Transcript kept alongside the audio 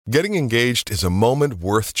Getting engaged is a moment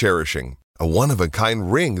worth cherishing. A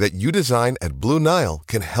one-of-a-kind ring that you design at Blue Nile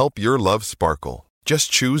can help your love sparkle. Just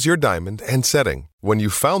choose your diamond and setting. When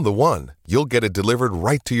you've found the one, you'll get it delivered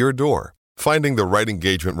right to your door. Finding the right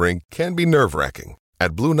engagement ring can be nerve-wracking.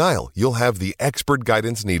 At Blue Nile, you'll have the expert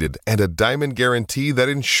guidance needed and a diamond guarantee that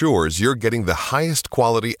ensures you're getting the highest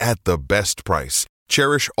quality at the best price.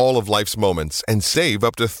 Cherish all of life's moments and save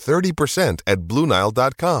up to 30% at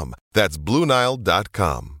BlueNile.com. That's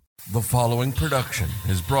BlueNile.com. The following production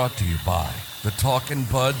is brought to you by the Talkin'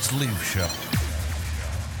 Buds Leaf Show.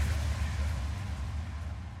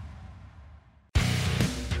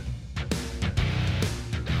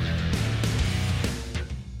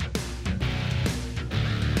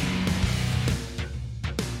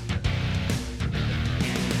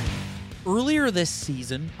 Earlier this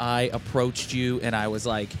season, I approached you and I was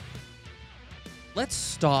like, let's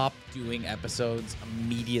stop doing episodes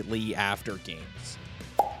immediately after games.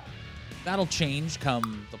 That'll change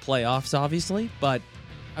come the playoffs, obviously, but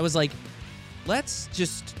I was like, let's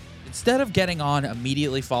just, instead of getting on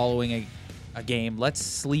immediately following a game, let's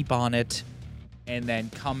sleep on it and then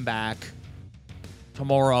come back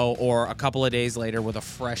tomorrow or a couple of days later with a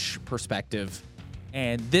fresh perspective.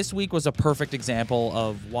 And this week was a perfect example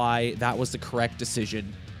of why that was the correct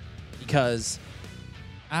decision, because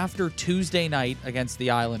after Tuesday night against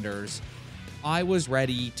the Islanders, I was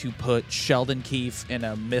ready to put Sheldon Keefe in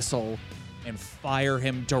a missile and fire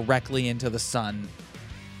him directly into the sun.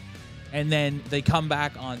 And then they come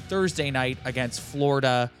back on Thursday night against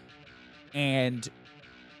Florida and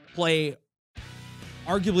play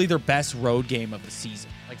arguably their best road game of the season,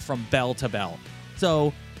 like from bell to bell.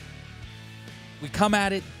 So we come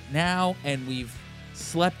at it now, and we've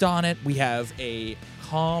slept on it. We have a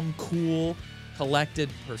calm, cool, collected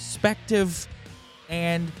perspective.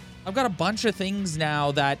 And I've got a bunch of things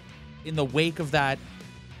now that, in the wake of that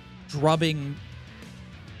drubbing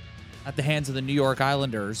at the hands of the New York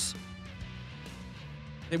Islanders,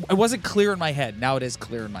 it wasn't clear in my head. Now it is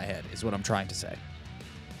clear in my head, is what I'm trying to say.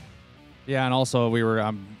 Yeah, and also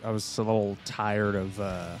I was a little tired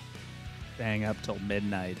of staying up till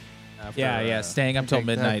midnight. After, staying up till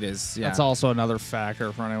midnight that's also another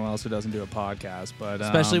factor for anyone else who doesn't do a podcast. But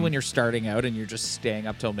especially when you're starting out and you're just staying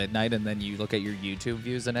up till midnight, and then you look at your YouTube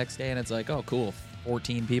views the next day and it's like, oh, cool,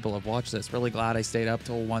 14 people have watched this. Really glad I stayed up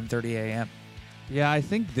till 1:30 a.m. Yeah, I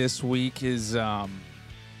think this week was a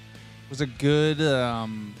good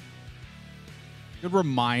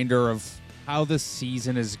reminder of how this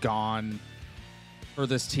season has gone for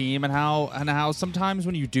this team, and how sometimes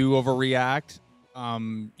when you do overreact,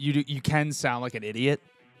 you can sound like an idiot,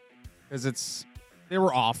 because they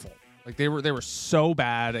were awful. Like they were so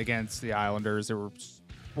bad against the Islanders. They were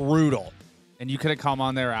brutal, and you could have come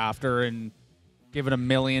on there after and given a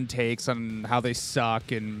million takes on how they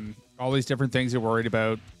suck and all these different things you're worried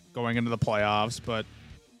about going into the playoffs. But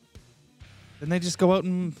then they just go out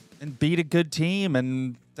and beat a good team,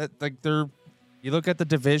 and that, like, you look at the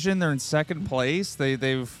division, they're in second place.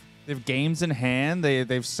 They've games in hand.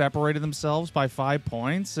 They've separated themselves by 5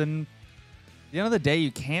 points, and at the end of the day,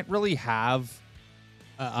 you can't really have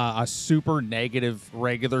a super negative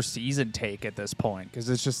regular season take at this point, because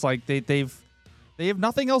it's just like they have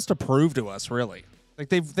nothing else to prove to us, really. Like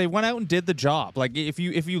they went out and did the job. Like if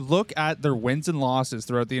you look at their wins and losses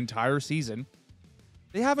throughout the entire season,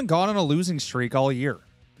 they haven't gone on a losing streak all year.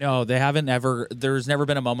 No, they haven't ever. There's never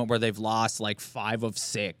been a moment where they've lost like 5 of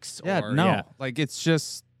 6. Like it's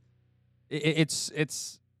just.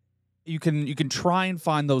 It's you can try and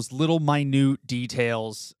find those little minute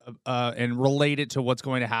details and relate it to what's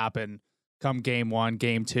going to happen come game 1,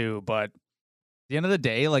 game 2. But at the end of the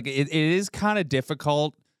day, like it is kind of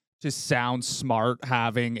difficult to sound smart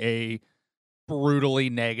having a brutally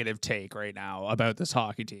negative take right now about this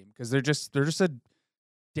hockey team, because they're just a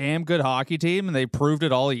damn good hockey team, and they proved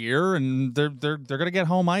it all year, and they're gonna get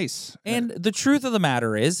home ice. And the truth of the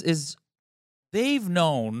matter is they've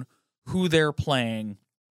known who they're playing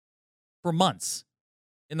for months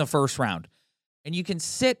in the first round. And you can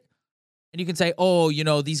sit and you can say, oh, you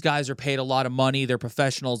know, these guys are paid a lot of money. They're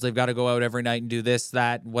professionals. They've got to go out every night and do this,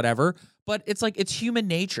 that, whatever. But it's like, it's human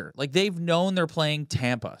nature. Like, they've known they're playing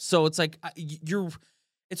Tampa. So it's like,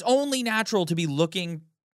 it's only natural to be looking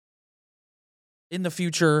in the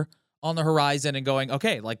future on the horizon and going,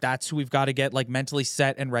 okay, like that's who we've got to get like mentally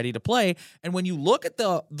set and ready to play. And when you look at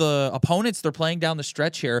the opponents they're playing down the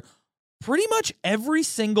stretch here, pretty much every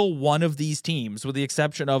single one of these teams, with the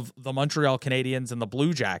exception of the Montreal Canadiens and the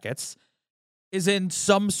Blue Jackets, is in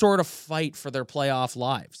some sort of fight for their playoff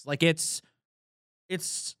lives. Like it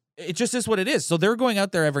just is what it is. So they're going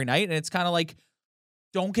out there every night, and it's kind of like,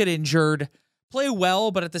 don't get injured, play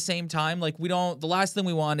well, but at the same time, like the last thing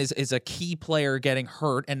we want is a key player getting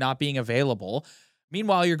hurt and not being available.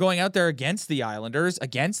 Meanwhile, you're going out there against the Islanders,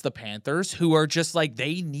 against the Panthers, who are just like,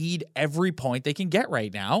 they need every point they can get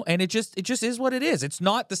right now. And it just is what it is. It's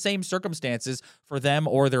not the same circumstances for them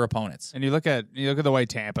or their opponents. And you look at the way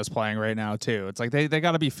Tampa's playing right now too. It's like they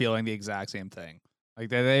got to be feeling the exact same thing. Like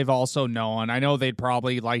they've also known. I know they'd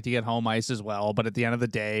probably like to get home ice as well, but at the end of the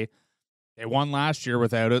day, they won last year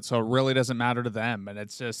without it, so it really doesn't matter to them. And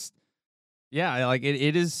it's just, yeah, like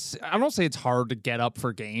it is. I don't say it's hard to get up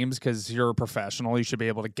for games because you're a professional. You should be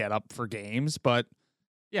able to get up for games. But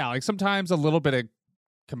yeah, like sometimes a little bit of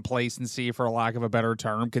complacency, for a lack of a better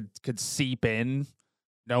term, could seep in,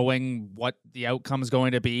 knowing what the outcome is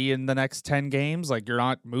going to be in the next 10 games. Like you're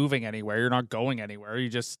not moving anywhere. You're not going anywhere. You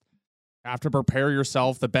just have to prepare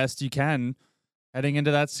yourself the best you can heading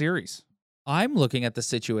into that series. I'm looking at the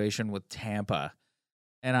situation with Tampa,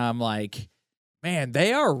 and I'm like, man,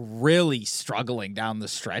 they are really struggling down the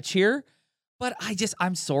stretch here. But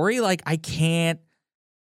I'm sorry, like I can't.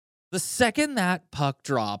 The second that puck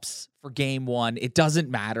drops for game one, it doesn't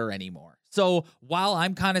matter anymore. So while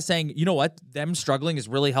I'm kind of saying, you know what, them struggling is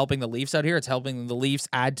really helping the Leafs out here. It's helping the Leafs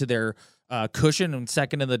add to their cushion and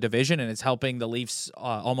second in the division, and it's helping the Leafs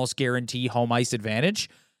almost guarantee home ice advantage.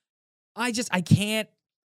 I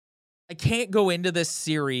can't go into this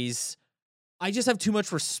series. I just have too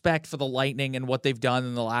much respect for the Lightning and what they've done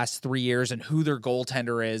in the last 3 years and who their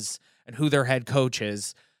goaltender is and who their head coach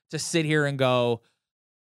is to sit here and go,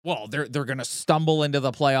 well, they're going to stumble into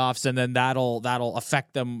the playoffs and then that'll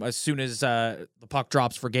affect them as soon as the puck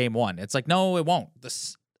drops for game one. It's like, no, it won't.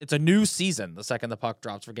 It's a new season the second the puck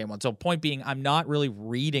drops for game one. So point being, I'm not really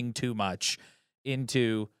reading too much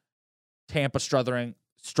into Tampa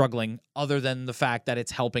struggling other than the fact that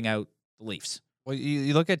it's helping out the Leafs. Well,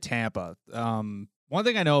 you look at Tampa. One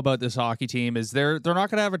thing I know about this hockey team is they're not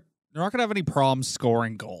gonna have any problems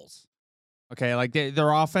scoring goals. Okay, like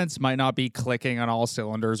their offense might not be clicking on all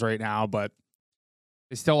cylinders right now, but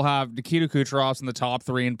they still have Nikita Kucherov's in the top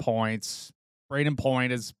 3 in points. Braden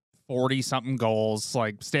Point is 40-something goals.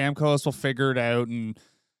 Like Stamkos will figure it out, and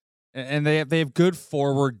they have good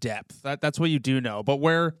forward depth. That's what you do know. But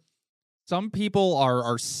where some people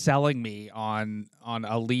are selling me on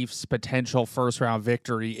a Leafs potential first round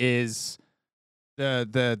victory is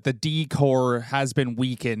the D core has been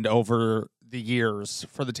weakened over the years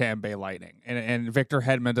for the Tampa Bay Lightning, and Victor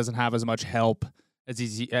Hedman doesn't have as much help as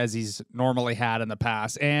he's normally had in the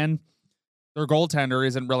past, and their goaltender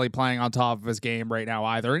isn't really playing on top of his game right now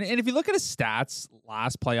either. And if you look at his stats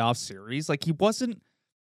last playoff series, like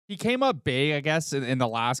he came up big, I guess, in the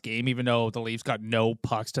last game, even though the Leafs got no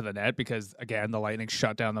pucks to the net because, again, the Lightning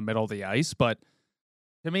shut down the middle of the ice. But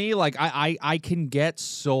to me, like I can get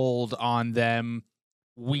sold on them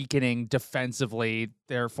weakening defensively,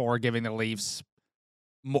 therefore giving the Leafs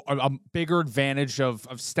a bigger advantage of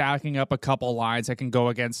stacking up a couple lines that can go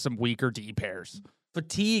against some weaker D pairs.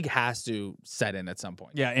 Fatigue has to set in at some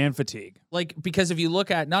point. Yeah, and fatigue. Like, because if you look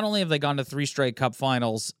at, not only have they gone to 3 straight Cup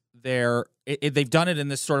finals, they've done it in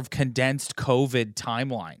this sort of condensed COVID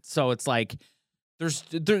timeline. So it's like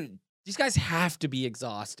these guys have to be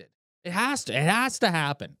exhausted. It has to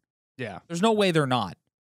happen. Yeah. There's no way they're not.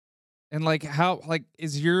 And like how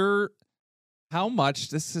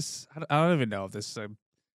much this is, I don't even know if this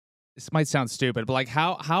might sound stupid, but like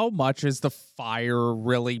how much is the fire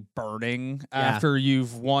really burning after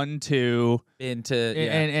you've won 2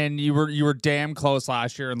 and you were damn close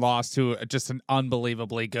last year and lost to just an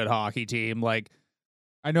unbelievably good hockey team. Like,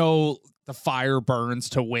 I know the fire burns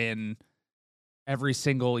to win every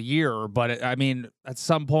single year, but I mean, at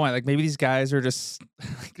some point, like maybe these guys are just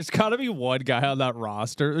there's got to be one guy on that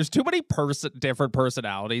roster. There's too many different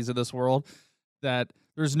personalities in this world that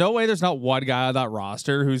there's no way there's not one guy on that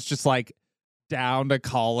roster who's just like down to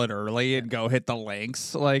call it early and go hit the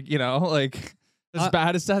links. Like, you know, like as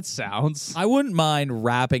bad as that sounds, I wouldn't mind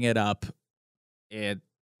wrapping it up in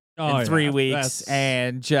 3 weeks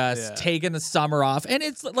and just taking the summer off. And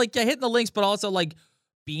it's like hitting the links, but also like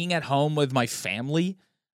being at home with my family.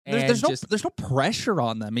 There's no pressure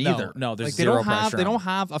on them either. No, there's like, zero pressure. They don't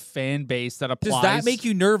have a fan base that applies. Does that make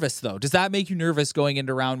you nervous, though? Does that make you nervous going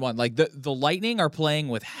into round one? Like, the Lightning are playing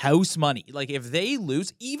with house money. Like, if they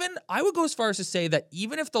lose, I would go as far as to say that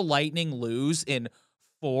even if the Lightning lose in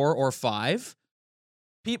 4 or 5,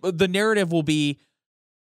 the narrative will be,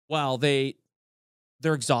 well, they're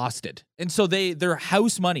exhausted. And so they're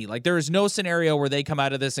house money. Like, there is no scenario where they come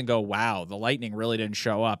out of this and go, wow, the Lightning really didn't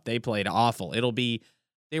show up. They played awful. It'll be,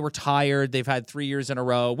 they were tired. They've had 3 years in a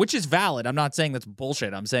row, which is valid. I'm not saying that's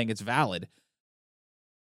bullshit. I'm saying it's valid.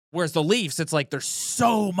 Whereas the Leafs, it's like there's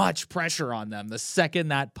so much pressure on them the second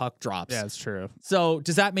that puck drops. Yeah, it's true. So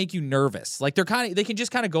does that make you nervous? Like they can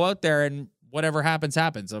just kind of go out there and whatever happens,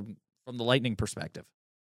 happens from the Lightning perspective.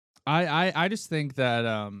 I just think that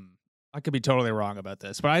I could be totally wrong about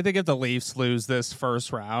this, but I think if the Leafs lose this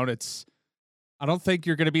first round, I don't think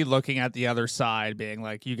you're going to be looking at the other side being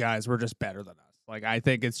like, you guys were just better than us. Like, I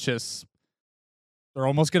think it's just they're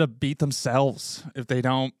almost going to beat themselves if they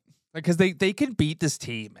don't, because they can beat this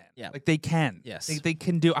team, man. Yeah. Like, they can. Yes. They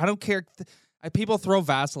can do. I don't care. People throw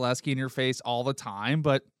Vasilevsky in your face all the time,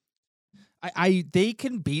 but they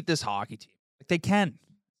can beat this hockey team. Like, they can.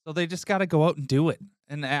 So they just got to go out and do it.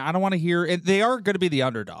 And I don't want to hear it. They are going to be the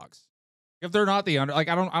underdogs. If they're not the I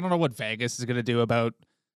don't know what Vegas is going to do about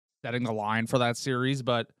setting the line for that series,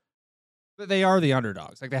 but they are the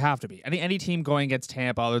underdogs. Like, they have to be. Any team going against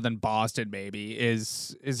Tampa other than Boston maybe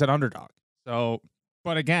is an underdog. So,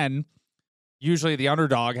 but again, usually the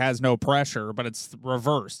underdog has no pressure, but it's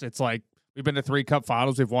reversed. It's like we've been to 3 Cup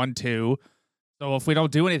finals, we've won 2. So if we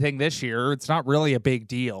don't do anything this year, it's not really a big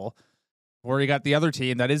deal. Or you got the other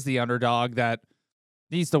team that is the underdog that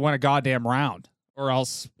needs to win a goddamn round, or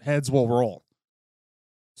else heads will roll.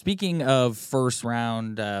 Speaking of first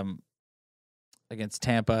round against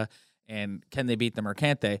Tampa and can they beat them or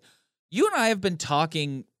can't they, you and I have been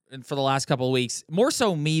talking for the last couple of weeks, more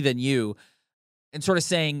so me than you, and sort of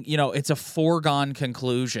saying, it's a foregone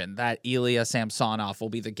conclusion that Ilya Samsonov will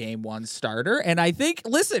be the game 1 starter. And I think,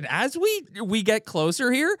 listen, as we get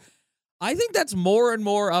closer here, I think that's more and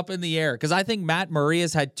more up in the air because I think Matt Murray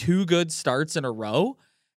has had 2 good starts in a row.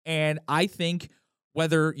 And I think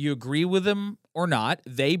whether you agree with him or not,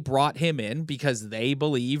 they brought him in because they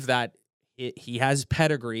believe that he has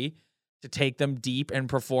pedigree to take them deep and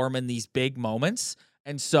perform in these big moments.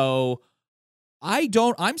 And so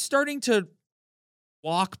I'm starting to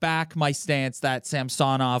walk back my stance that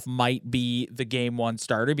Samsonov might be the game 1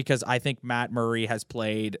 starter because I think Matt Murray has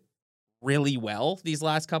played really well these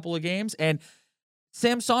last couple of games. And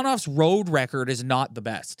Samsonov's road record is not the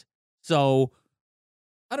best. So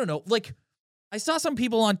I don't know. Like, I saw some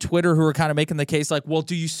people on Twitter who were kind of making the case like, well,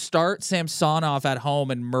 do you start Samsonov at home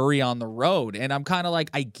and Murray on the road? And I'm kind of like,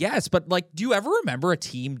 I guess, but like, do you ever remember a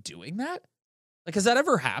team doing that? Like, has that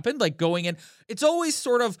ever happened? Like going in, it's always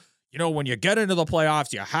sort of, when you get into the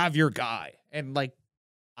playoffs, you have your guy. And like,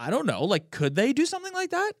 I don't know, like, could they do something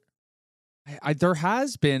like that? There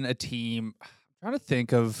has been a team, I'm trying to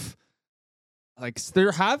think of, like,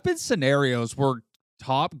 there have been scenarios where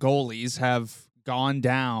top goalies have gone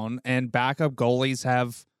down and backup goalies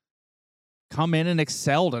have come in and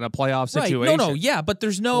excelled in a playoff situation. No, yeah, but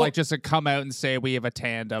there's no... Like, just to come out and say we have a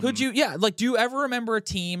tandem. Could you, like, do you ever remember a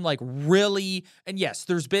team, like, really... And yes,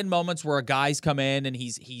 there's been moments where a guy's come in and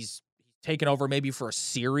he's taken over maybe for a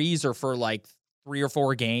series or for, like, 3 or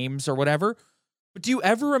 4 games or whatever. But do you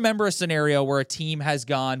ever remember a scenario where a team has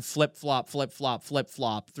gone flip-flop, flip-flop,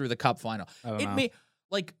 flip-flop through the Cup final?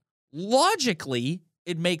 Logically,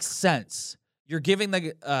 it makes sense. You're giving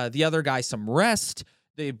the other guy some rest.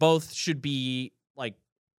 They both should be, like,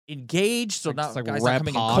 engaged, so not like guys rep not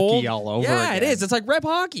coming in hockey cold. all over Yeah, again. it is. It's like rep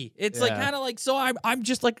hockey. It's like kind of like, so I'm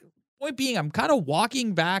just like, point being, I'm kind of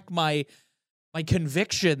walking back my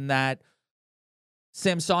conviction that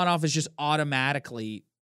Samsonov is just automatically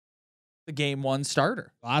the game 1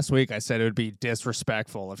 starter. Last week I said it would be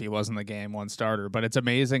disrespectful if he wasn't the game 1 starter, but it's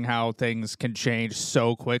amazing how things can change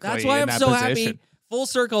so quickly. That's why in I'm that so position. happy. Full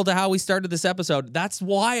circle to how we started this episode. That's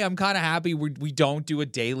why I'm kind of happy we don't do a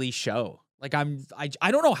daily show. Like I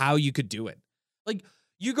don't know how you could do it. Like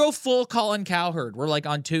you go full Colin Cowherd. We're like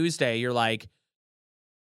on Tuesday. You're like,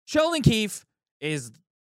 Sheldon Keefe is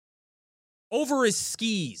over his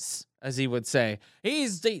skis, as he would say.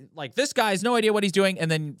 He's like, this guy has no idea what he's doing. And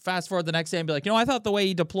then fast forward the next day and be like, I thought the way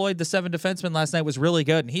he deployed the 7 defensemen last night was really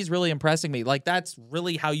good. And he's really impressing me. Like that's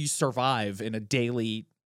really how you survive in a daily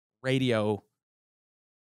radio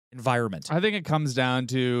environment. I think it comes down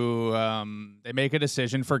to they make a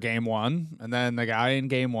decision for game 1, and then the guy in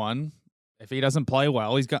game 1, if he doesn't play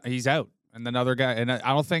well, he's out. And another guy, and I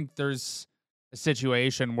don't think there's a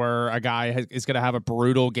situation where a guy is going to have a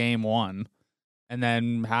brutal game 1, and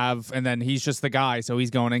then he's just the guy, so he's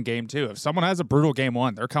going in game 2. If someone has a brutal game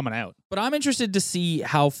 1, they're coming out. But I'm interested to see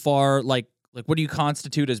how far, like what do you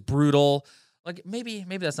constitute as brutal? Like maybe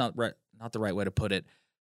that's not the right way to put it.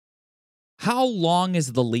 How long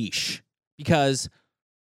is the leash? Because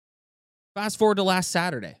fast forward to last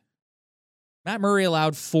Saturday, Matt Murray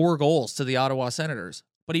allowed 4 goals to the Ottawa Senators,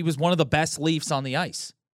 but he was one of the best Leafs on the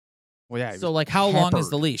ice. Well, yeah. So, like, how long is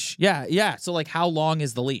the leash? Yeah. So, like, how long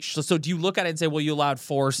is the leash? So do you look at it and say, well, you allowed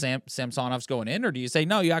 4 Samsonovs going in, or do you say,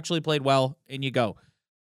 no, you actually played well and you go?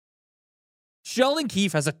 Sheldon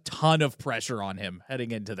Keefe has a ton of pressure on him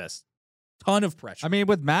heading into this. Ton of pressure. I mean,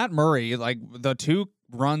 with Matt Murray, like the 2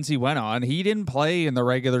 runs he went on, he didn't play in the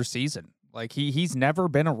regular season. Like he's never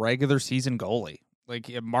been a regular season goalie. Like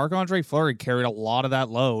Marc-Andre Fleury carried a lot of that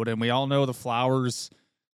load, and we all know the Flyers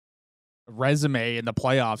resume in the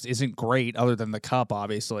playoffs isn't great other than the cup,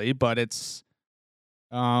 obviously, but it's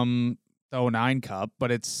the 09 cup,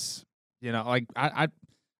 but it's, you know, like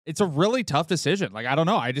it's a really tough decision. Like, I don't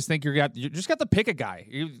know. I just think you just got to pick a guy.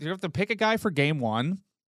 You have to pick a guy for game 1,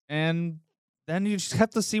 and then you just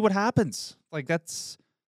have to see what happens. Like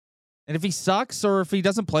and if he sucks or if he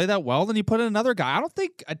doesn't play that well, then you put in another guy. I don't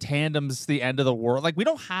think a tandem's the end of the world. Like, we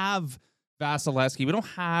don't have Vasilevsky. We don't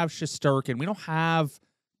have Shesterkin. We don't have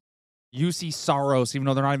UC Saros, even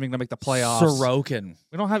though they're not even going to make the playoffs. Sorokin.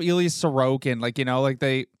 We don't have Ilya Sorokin. Like, you know, like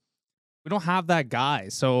we don't have that guy.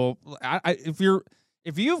 So if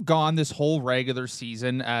you've gone this whole regular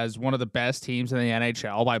season as one of the best teams in the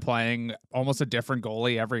NHL by playing almost a different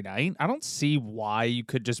goalie every night, I don't see why you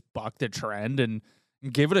could just buck the trend and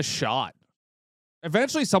give it a shot.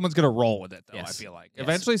 Eventually, someone's going to roll with it, though, yes. I feel like. Yes.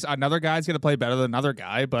 Eventually, another guy's going to play better than another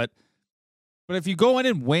guy, but if you go in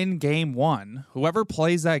and win game 1, whoever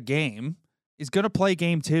plays that game is going to play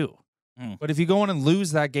game 2. But if you go in and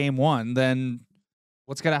lose that game 1, then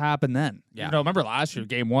what's going to happen then? Yeah. You know, remember last year,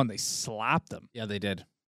 game 1, they slapped them. Yeah, they did.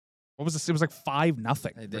 What was this? It was like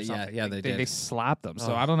 5-0. Yeah, they did. They slapped them.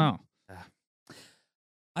 So I don't know.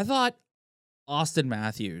 I thought Auston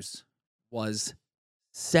Matthews was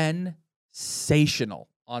sensational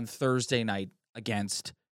on Thursday night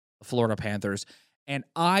against the Florida Panthers. And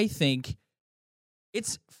I think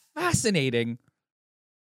it's fascinating.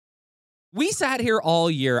 We sat here all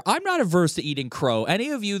year. I'm not averse to eating crow.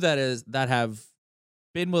 Any of you that have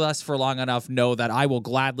been with us for long enough know that I will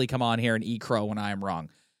gladly come on here and eat crow when I am wrong.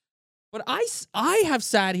 But I have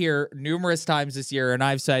sat here numerous times this year and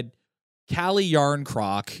I've said Calle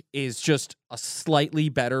Jarnkrok is just a slightly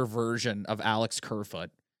better version of Alex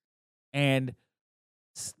Kerfoot. And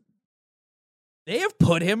they have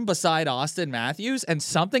put him beside Auston Matthews, and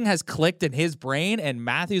something has clicked in his brain, and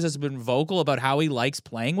Matthews has been vocal about how he likes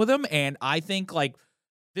playing with him. And I think, like,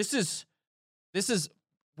 this is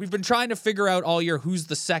we've been trying to figure out all year who's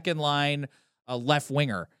the second line left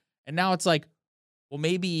winger. And now it's like, well,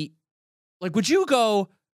 maybe, like, would you go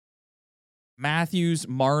Matthews,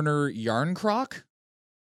 Marner, Jarnkrok,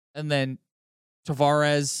 and then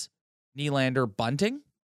Tavares, Nylander, Bunting?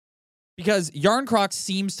 Because Jarnkrok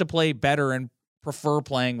seems to play better and prefer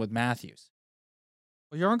playing with Matthews.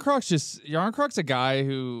 Well, Jarnkrok's a guy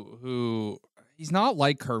who he's not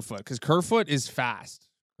like Kerfoot, because Kerfoot is fast.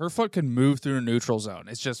 Kerfoot can move through the neutral zone.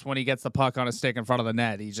 It's just when he gets the puck on a stick in front of the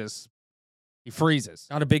net, he freezes.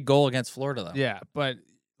 Not a big goal against Florida, though. Yeah, but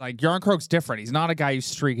like Jarnkrok's different. He's not a guy who's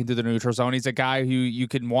streaking through the neutral zone. He's a guy who you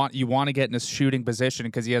want to get in a shooting position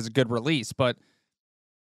because he has a good release. But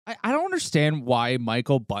I don't understand why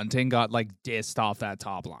Michael Bunting got like dissed off that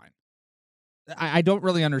top line. I don't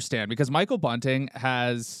really understand, because Michael Bunting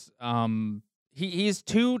has he's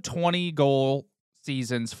 2 20-goal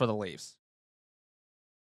seasons for the Leafs.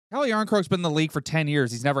 Calle Jarnkrok's been in the league for 10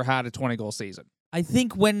 years. He's never had a 20-goal season. I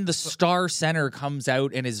think when the star center comes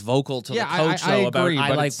out and is vocal to the coach, I agree,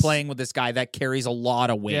 about I like playing with this guy, that carries a lot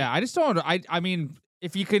of weight. Yeah, I just don't. I mean,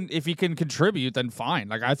 if you can contribute, then fine.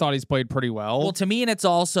 Like, I thought he's played pretty well. Well, to me, and it's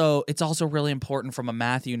also really important from a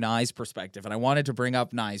Matthew Nyes perspective. And I wanted to bring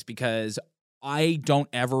up Nyes because I don't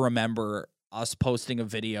ever remember us posting a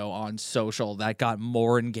video on social that got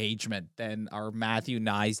more engagement than our Matthew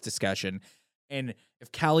Nyes discussion. And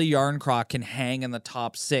if Calle Jarnkrok can hang in the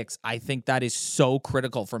top 6, I think that is so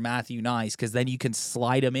critical for Matthew Nyes, because then you can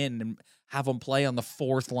slide him in and have him play on the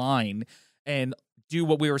 4th line and do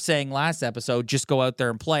what we were saying last episode, just go out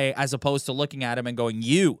there and play, as opposed to looking at him and going,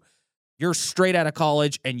 you're straight out of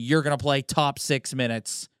college and you're going to play top 6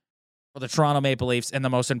 minutes for the Toronto Maple Leafs in the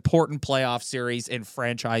most important playoff series in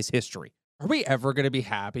franchise history. Are we ever going to be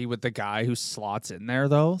happy with the guy who slots in there,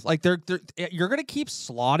 though? Like, you're going to keep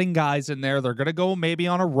slotting guys in there. They're going to go maybe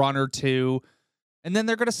on a run or two, and then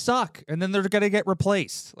they're going to suck, and then they're going to get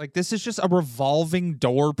replaced. Like, this is just a revolving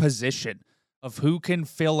door position of who can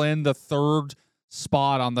fill in the 3rd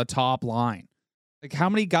spot on the top line. Like, how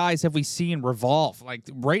many guys have we seen revolve? Like,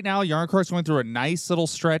 right now, Jarnkrok's going through a nice little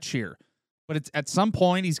stretch here, but it's at some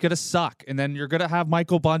point he's going to suck, and then you're going to have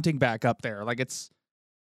Michael Bunting back up there. Like,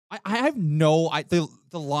 I have the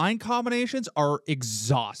line combinations are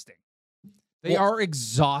exhausting. They are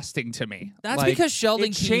exhausting to me. That's because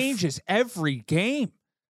Sheldon Keefe changes every game.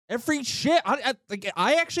 Every shit. I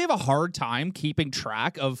actually have a hard time keeping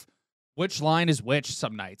track of which line is which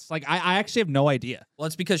some nights. Like, I actually have no idea. Well,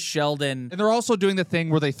 it's because Sheldon... And they're also doing the thing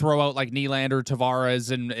where they throw out, like, Nylander,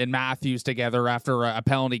 Tavares, and Matthews together after a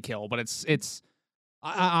penalty kill. But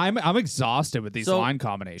I'm exhausted with these line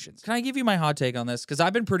combinations. Can I give you my hot take on this? Because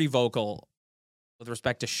I've been pretty vocal with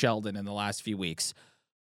respect to Sheldon in the last few weeks.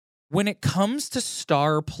 When it comes to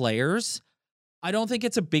star players, I don't think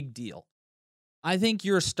it's a big deal. I think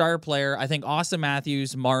you're a star player. I think Auston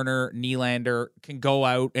Matthews, Marner, Nylander can go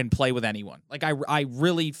out and play with anyone. Like, I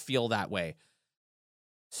really feel that way.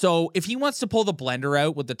 So if he wants to pull the blender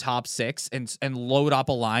out with the top 6 and load up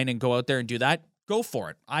a line and go out there and do that, go for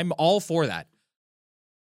it. I'm all for that.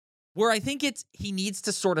 Where I think he needs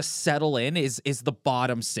to sort of settle in is the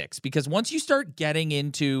bottom 6. Because once you start getting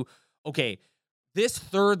into, okay, this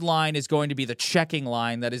third line is going to be the checking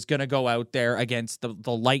line that is going to go out there against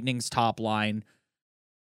the Lightning's top line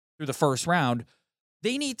through the first round.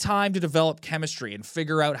 They need time to develop chemistry and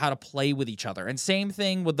figure out how to play with each other. And same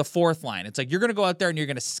thing with the fourth line. It's like you're going to go out there and you're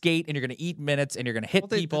going to skate and you're going to eat minutes and you're going to hit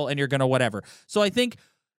people and you're going to whatever. So I think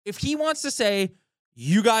if he wants to say,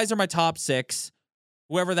 you guys are my top 6,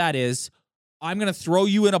 whoever that is, I'm going to throw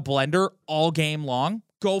you in a blender all game long,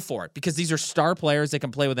 go for it. Because these are star players that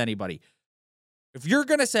can play with anybody. If you're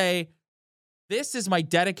going to say, this is my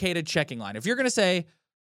dedicated checking line. If you're going to say,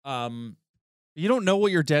 you don't know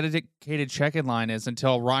what your dedicated checking line is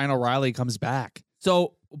until Ryan O'Reilly comes back.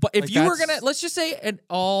 So, but if you were going to, let's just say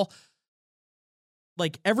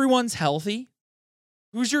everyone's healthy,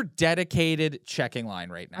 who's your dedicated checking line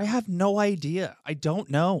right now? I have no idea. I don't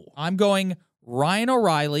know. I'm going Ryan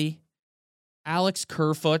O'Reilly, Alex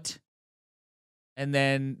Kerfoot, and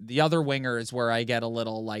then the other winger is where I get a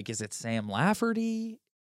little like, is it Sam Lafferty?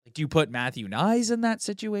 Like, do you put Matthew Nyes in that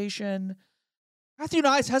situation? Matthew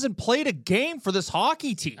Nyes hasn't played a game for this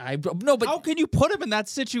hockey team. No, but how can you put him in that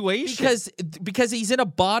situation? Because he's in a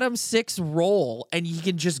bottom 6 role and he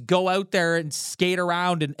can just go out there and skate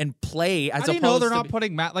around and play. As how do you know they're not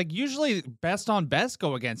putting Matt? Like, usually best on best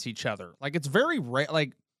go against each other. Like, it's very rare.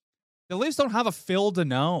 Like, the Leafs don't have a Phil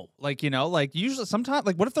Deneau. Like, like usually sometimes,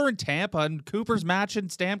 like, what if they're in Tampa and Cooper's matching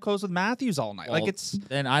Stamkos with Matthews all night? Well, like,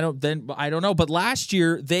 then I don't know. But last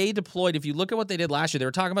year they deployed, if you look at what they did last year, they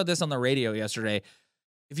were talking about this on the radio yesterday.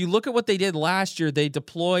 If you look at what they did last year, they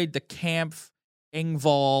deployed the Kampf,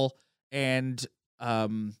 Engvall, and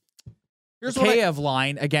Kiev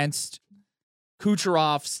line against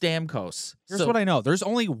Kucherov, Stamkos. Here's what I know. There's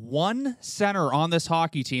only one center on this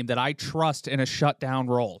hockey team that I trust in a shutdown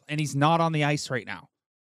role, and he's not on the ice right now.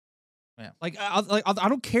 Yeah. Like, I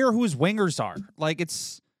don't care who his wingers are. Like,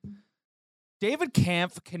 it's... David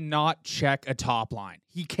Kampf cannot check a top line.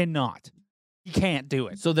 He cannot. He can't do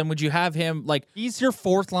it. So then would you have him, like... He's your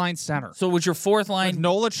fourth line center. So would your fourth line... With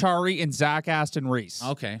Nola Chari and Zach Aston Reese.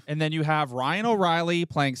 Okay. And then you have Ryan O'Reilly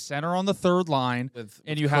playing center on the third line.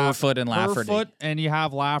 And you have Kerfoot and Lafferty. Kerfoot and you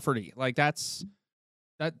have Lafferty. Like, that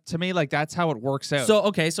to me, like, that's how it works out. So,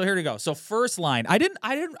 okay, so here we go. So first line. I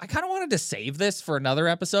kind of wanted to save this for another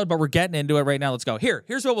episode, but we're getting into it right now. Let's go.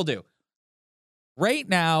 Here's what we'll do. Right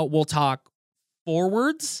now, we'll talk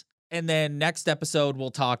forwards, and then next episode,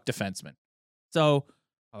 we'll talk defensemen. So,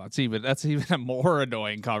 that's even a more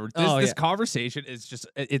annoying conversation. This conversation is just,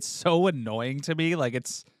 it's so annoying to me. Like,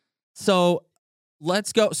 it's... So,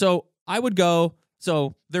 let's go. So, I would go,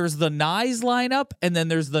 so there's the Nyes lineup, and then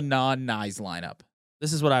there's the non-Nyes lineup.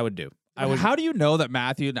 This is what I would do. How do you know that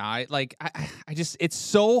Matthew Nye, like, I just, it's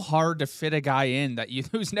so hard to fit a guy in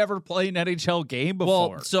who's never played an NHL game before.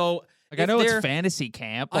 Well, so... Like, I know it's fantasy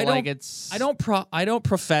camp, but I don't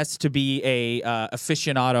profess to be a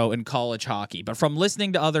aficionado in college hockey, but from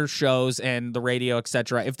listening to other shows and the radio,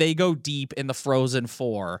 etc., if they go deep in the Frozen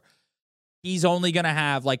Four, he's only going to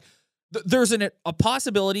have, like, there's a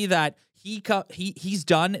possibility that he's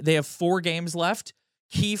done. They have 4 games left.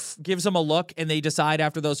 Keefe gives him a look, and they decide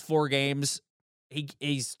after those 4 games,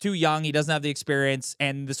 he's too young, he doesn't have the experience,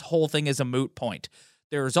 and this whole thing is a moot point.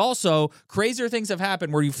 There's also crazier things have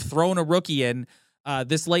happened where you've thrown a rookie in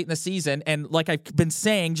this late in the season. And like I've been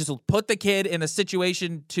saying, just put the kid in a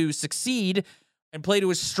situation to succeed and play to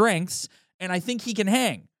his strengths. And I think he can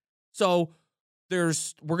hang. So we're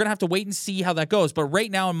going to have to wait and see how that goes. But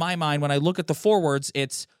right now in my mind, when I look at the forwards,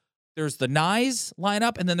 there's the Nyes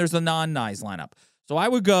lineup and then there's the non-Nyes lineup. So I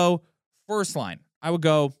would go first line. I would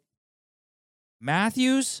go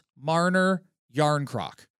Matthews, Marner,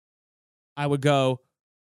 Yarncroc. I would go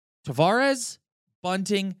Tavares,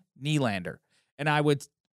 Bunting, Nylander. And I would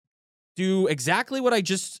do exactly what I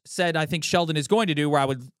just said I think Sheldon is going to do, where I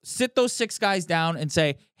would sit those 6 guys down and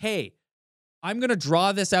say, hey, I'm going to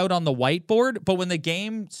draw this out on the whiteboard, but when the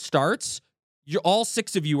game starts, all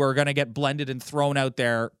 6 of you are going to get blended and thrown out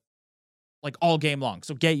there like all game long.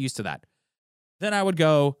 So get used to that. Then I would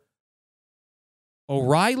go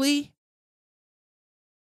O'Reilly,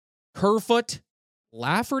 Kerfoot,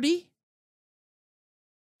 Lafferty.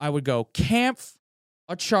 I would go Kampf,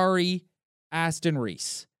 Achari, Aston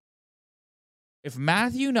Reese. If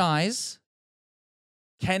Matthew Nyes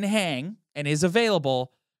can hang and is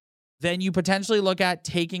available, then you potentially look at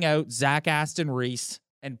taking out Zach Aston Reese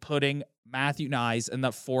and putting Matthew Nyes in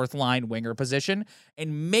the fourth line winger position.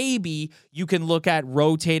 And maybe you can look at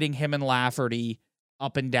rotating him and Lafferty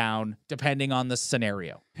up and down depending on the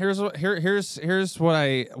scenario. Here's what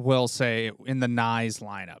I will say in the Nyes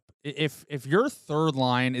lineup. If your third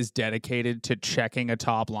line is dedicated to checking a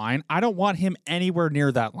top line, I don't want him anywhere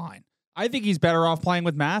near that line. I think he's better off playing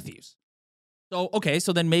with Matthews. So, okay,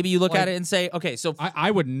 so then maybe you look at it and say, okay, so I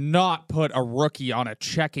would not put a rookie on a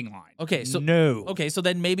checking line. Okay, so no. Okay, so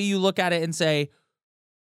then maybe you look at it and say,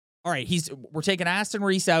 all right, we're taking Aston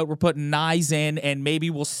Reese out, we're putting Nyes in, and maybe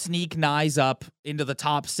we'll sneak Nyes up into the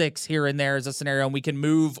top 6 here and there as a scenario, and we can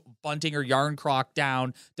move Bunting or Yarncroc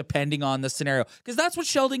down depending on the scenario. Because that's what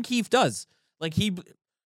Sheldon Keefe does. Like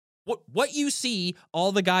what you see,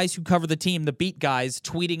 all the guys who cover the team, the beat guys,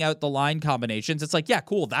 tweeting out the line combinations, it's like, yeah,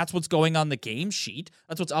 cool, that's what's going on the game sheet.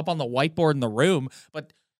 That's what's up on the whiteboard in the room.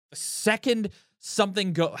 But the second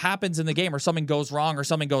something happens in the game or something goes wrong or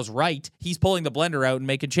something goes right, he's pulling the blender out and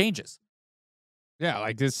making changes. Yeah,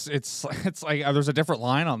 like this, it's like there's a different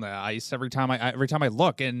line on the ice every time I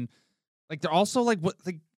look, and like they're also like what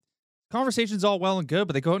the conversation's all well and good,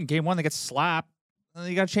 but they go out in game 1, they get slapped. And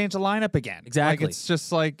you got to change the lineup again. Exactly. Like, it's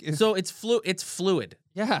just like so it's fluid.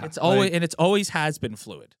 Yeah, it's always has been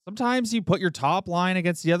fluid. Sometimes you put your top line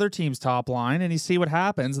against the other team's top line, and you see what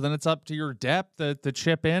happens. And then it's up to your depth to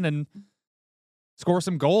chip in and score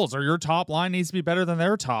some goals. Or your top line needs to be better than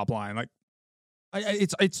their top line. Like,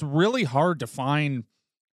 it's really hard to find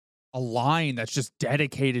a line that's just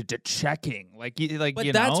dedicated to checking. But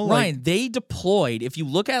that's Ryan. They deployed. If you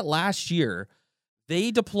look at last year.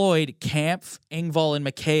 They deployed Kampf, Engvall, and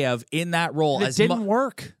Mikheyev in that role. It didn't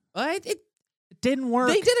work. It didn't work.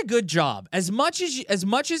 They did a good job. As much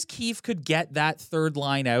as Keefe could get that third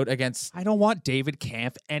line out against... I don't want David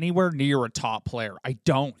Kampf anywhere near a top player. I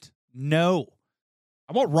don't. No.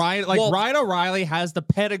 I want Ryan... Ryan O'Reilly has the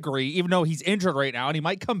pedigree, even though he's injured right now, and he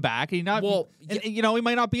might come back, and he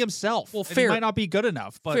might not be himself. Well, fair. He might not be good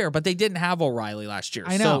enough. But fair, but they didn't have O'Reilly last year.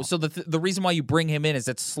 I know. So the reason why you bring him in is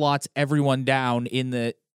it slots everyone down in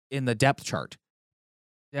the depth chart.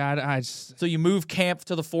 Yeah, So you move Kampf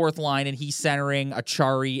to the fourth line, and he's centering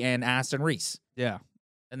Achari and Aston Reese. Yeah.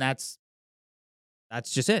 And that's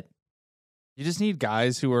just it. You just need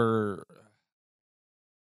guys who are...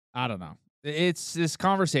 I don't know. It's this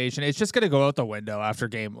conversation. It's just going to go out the window after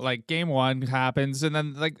game 1 happens, and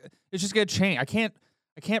then it's just going to change. I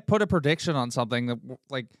can't put a prediction on something that,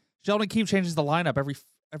 like, Sheldon Keefe changes the lineup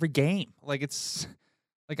every game. Like, it's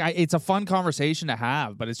a fun conversation to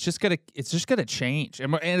have, but it's just gonna change.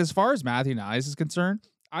 And as far as Matthew Nyes is concerned,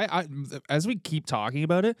 I as we keep talking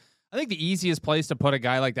about it, I think the easiest place to put a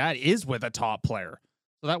guy like that is with a top player.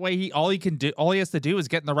 So that way all he has to do is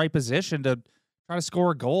get in the right position to try to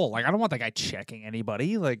score a goal. Like, I don't want that guy checking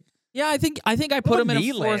anybody. Like, yeah, I think I put him in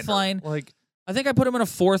a fourth line. Like, I think I put him in a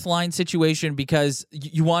fourth line situation because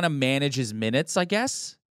you want to manage his minutes, I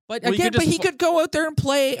guess. But again, he could go out there and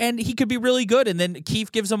play, and he could be really good, and then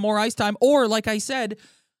Keefe gives him more ice time. Or, like I said,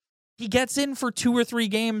 he gets in for 2 or 3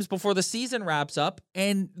 games before the season wraps up,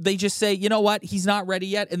 and they just say, you know what, he's not ready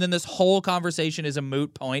yet. And then this whole conversation is a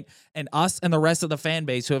moot point, and us and the rest of the fan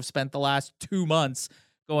base who have spent the last 2 months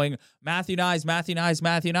going, Matthew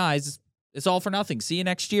Nyes, it's all for nothing. See you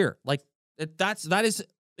next year. Like, that is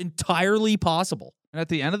entirely possible. And at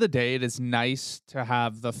the end of the day, it is nice to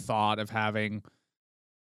have the thought of having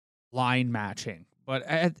line matching. But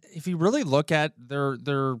if you really look at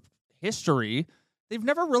their history, they've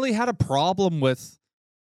never really had a problem with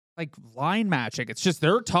like line matching. It's just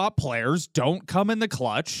their top players don't come in the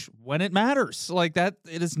clutch when it matters. Like that,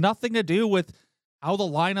 it has nothing to do with how the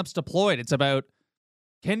lineup's deployed. It's about,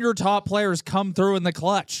 can your top players come through in the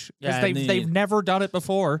clutch? Because they've never done it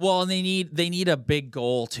before. Well, and they need a big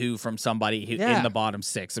goal too from somebody in the bottom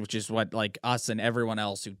 6, which is what like us and everyone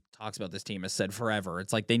else who talks about this team has said forever.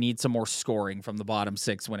 It's like they need some more scoring from the bottom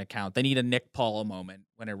 6 when it counts. They need a Nick Paula moment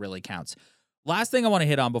when it really counts. Last thing I want to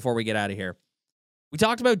hit on before we get out of here. We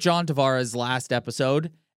talked about John Tavares last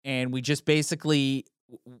episode, and we just basically...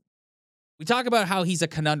 We talk about how he's a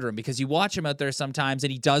conundrum because you watch him out there sometimes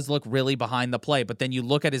and he does look really behind the play, but then you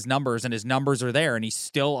look at his numbers and his numbers are there and he's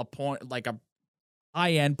still a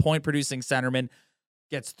high-end point-producing centerman,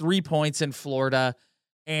 gets 3 points in Florida,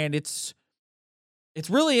 and it's it's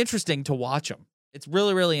really interesting to watch him. It's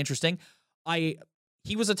really, really interesting.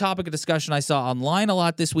 He was a topic of discussion I saw online a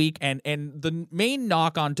lot this week, and the main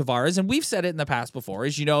knock on Tavares, and we've said it in the past before,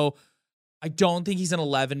 is, I don't think he's an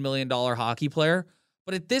 $11 million hockey player,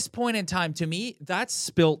 but at this point in time, to me, that's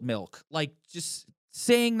spilt milk. Like, just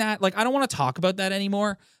saying that, like, I don't want to talk about that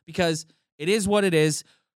anymore because it is what it is.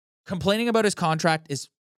 Complaining about his contract is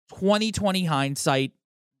 2020 hindsight.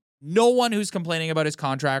 No one who's complaining about his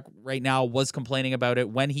contract right now was complaining about it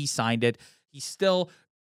when he signed it. He's still,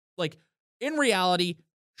 like, in reality,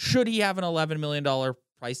 should he have an $11 million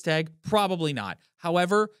price tag? Probably not.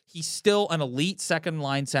 However, he's still an elite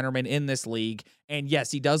second-line centerman in this league. And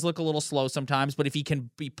yes, he does look a little slow sometimes, but if he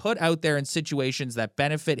can be put out there in situations that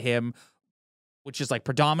benefit him, which is like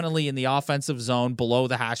predominantly in the offensive zone below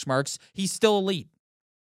the hash marks, he's still elite.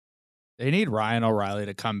 They need Ryan O'Reilly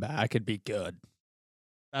to come back and be good.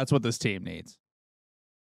 That's what this team needs.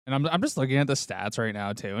 And I'm just looking at the stats right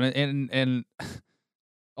now too, and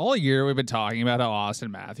all year we've been talking about how Auston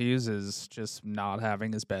Matthews is just not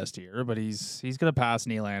having his best year, but he's gonna pass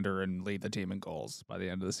Nylander and lead the team in goals by the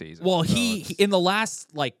end of the season. Well, so he in the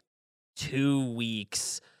last 2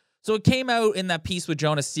 weeks. So it came out in that piece with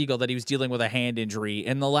Jonas Siegel that he was dealing with a hand injury.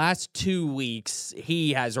 In the last 2 weeks,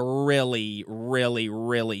 he has really, really,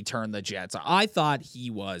 really turned the Jets. I thought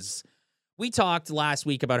he was. We talked last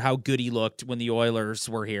week about how good he looked when the Oilers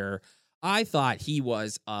were here. I thought he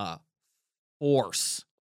was a force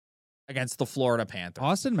against the Florida Panthers.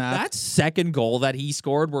 Auston Matthews. That second goal that he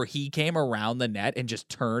scored where he came around the net and just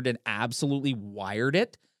turned and absolutely wired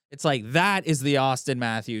it. It's like, that is the Auston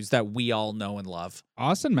Matthews that we all know and love.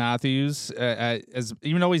 Auston Matthews,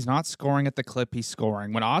 even though he's not scoring at the clip he's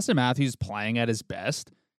scoring, when Auston Matthews is playing at his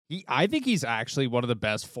best, I think he's actually one of the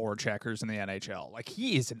best forecheckers in the NHL. Like,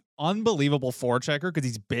 he is an unbelievable forechecker because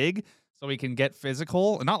he's big, so he can get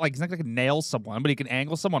physical. And he's not going to nail someone, but he can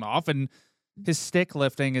angle someone off, and his stick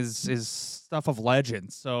lifting is stuff of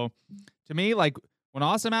legend. So, to me, like, when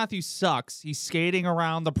Auston Matthews sucks, he's skating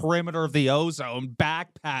around the perimeter of the O-zone, back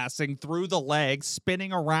passing through the legs,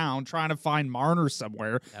 spinning around, trying to find Marner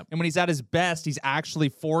somewhere. Yep. And when he's at his best, he's actually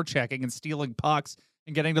forechecking and stealing pucks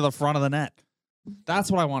and getting to the front of the net. That's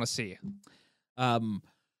what I want to see.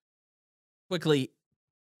 Quickly,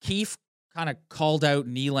 Keefe kind of called out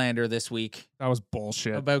Nylander this week. That was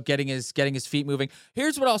bullshit. About getting his feet moving.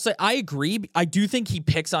 Here's what I'll say. I agree. I do think he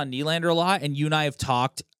picks on Nylander a lot, and you and I have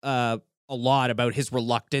talked a lot about his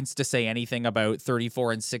reluctance to say anything about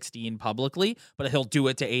 34 and 16 publicly, but he'll do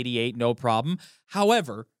it to 88, no problem.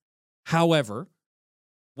 However,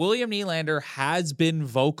 William Nylander has been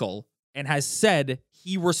vocal and has said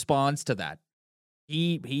he responds to that.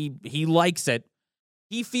 He likes it.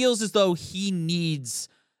 He feels as though he needs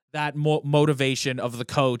that motivation of the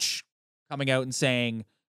coach coming out and saying,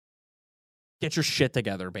 get your shit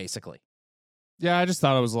together, basically. Yeah, I just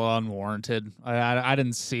thought it was a little unwarranted. I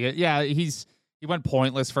didn't see it. Yeah, he went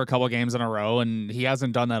pointless for a couple games in a row, and he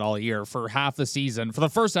hasn't done that all year. For half the season, for the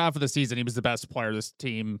first half of the season, he was the best player this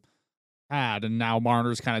team had, and now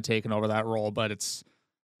Marner's kind of taken over that role. But it's,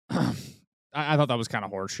 I thought that was kind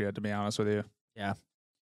of horseshit, to be honest with you. Yeah.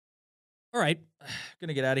 All right,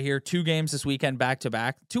 gonna get out of here. 2 games this weekend, back to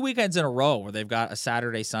back. 2 weekends in a row where they've got a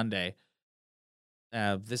Saturday, Sunday.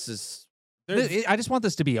 I just want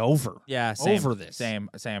this to be over. Yeah, same, over this. Same.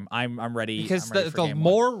 I'm ready. Because I'm ready the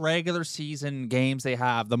more regular season games they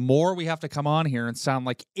have, the more we have to come on here and sound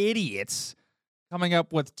like idiots coming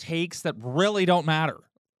up with takes that really don't matter.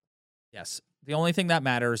 Yes. The only thing that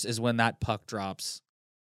matters is when that puck drops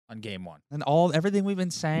on game 1. And everything we've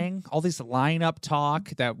been saying, all this lineup talk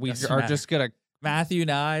that we are just going to Matthew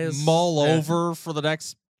Nyes mull over for the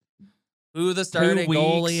next who the starting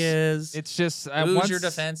goalie is. It's just who's your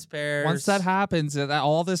defense pairs. Once that happens,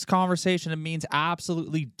 all this conversation, it means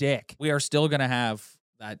absolutely dick. We are still going to have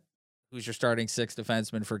that who's your starting 6th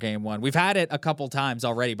defenseman for game 1. We've had it a couple times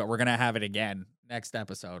already, but we're going to have it again next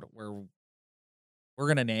episode where we're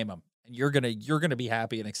going to name them. And you're gonna be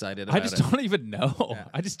happy and excited about it. I just don't even know. Yeah.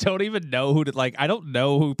 I just don't even know who to I don't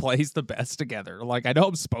know who plays the best together. Like, I know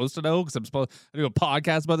I'm supposed to know because I do a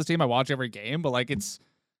podcast about this team. I watch every game, but it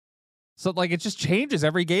just changes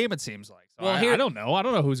every game. It seems like. So well, I don't know. I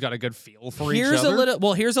don't know who's got a good feel for each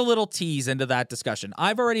other. Here's a little tease into that discussion.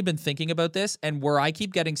 I've already been thinking about this, and where I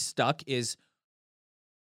keep getting stuck is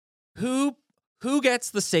who gets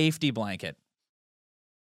the safety blanket.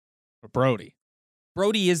 Brody.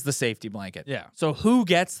 Brody is the safety blanket. Yeah. So who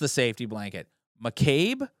gets the safety blanket?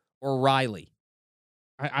 McCabe or Riley?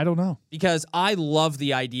 I don't know. Because I love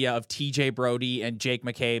the idea of TJ Brody and Jake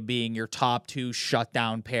McCabe being your top 2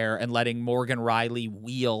 shutdown pair and letting Morgan Riley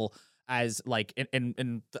wheel as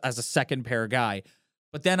as a second pair guy.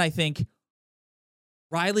 But then I think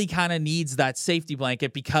Riley kind of needs that safety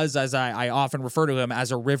blanket because, as I often refer to him,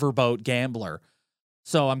 as a riverboat gambler.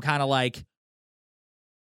 So I'm kind of like,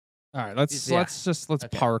 all right, let's park this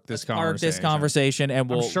conversation. Park this conversation, and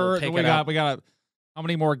we'll pick it up. We got how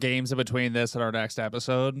many more games in between this and our next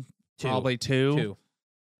episode? Probably two.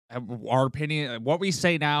 Our opinion, what we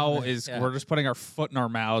say now is we're just putting our foot in our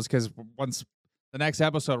mouths because once the next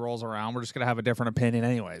episode rolls around, we're just going to have a different opinion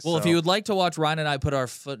anyways. Well, if you would like to watch Ryan and I put our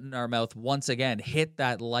foot in our mouth once again, hit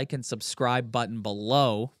that like and subscribe button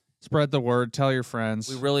below. Spread the word. Tell your friends.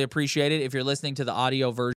 We really appreciate it. If you're listening to the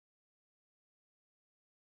audio version,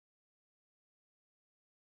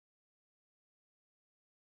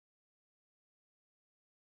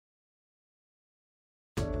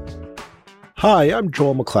 Hi, I'm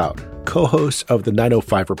Joel McLeod, co-host of the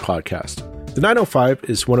 905er podcast. The 905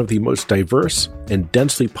 is one of the most diverse and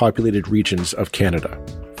densely populated regions of Canada.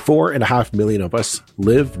 4.5 million of us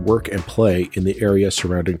live, work, and play in the area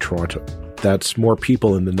surrounding Toronto. That's more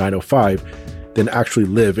people in the 905 than actually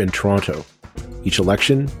live in Toronto. Each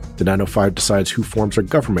election, the 905 decides who forms our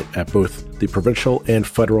government at both the provincial and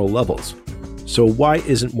federal levels. So why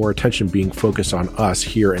isn't more attention being focused on us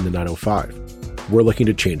here in the 905? We're looking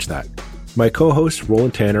to change that. My co-host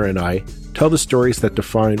Roland Tanner and I tell the stories that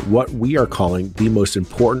define what we are calling the most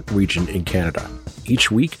important region in Canada. Each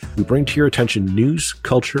week, we bring to your attention news,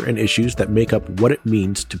 culture, and issues that make up what it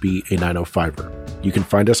means to be a 905er. You can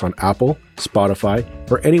find us on Apple, Spotify,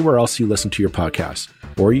 or anywhere else you listen to your podcasts.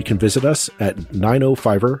 Or you can visit us at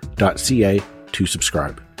 905er.ca to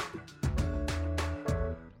subscribe.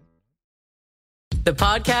 The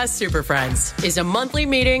Podcast Super Friends is a monthly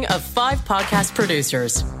meeting of 5 podcast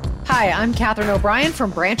producers. Hi, I'm Katherine O'Brien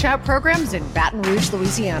from Branch Out Programs in Baton Rouge,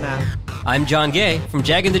 Louisiana. I'm John Gay from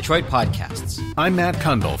Jag and Detroit Podcasts. I'm Matt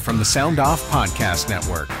Kundle from the Sound Off Podcast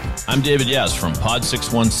Network. I'm David Yes from Pod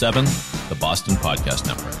 617, the Boston Podcast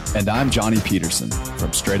Network. And I'm Johnny Peterson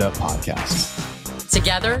from Straight Up Podcasts.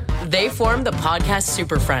 Together, they form the Podcast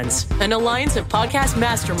Super Friends, an alliance of podcast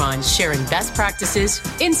masterminds sharing best practices,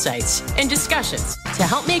 insights, and discussions to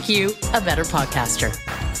help make you a better podcaster.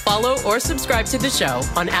 Follow or subscribe to the show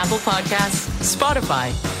on Apple Podcasts,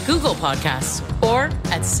 Spotify, Google Podcasts, or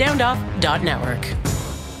at soundoff.network.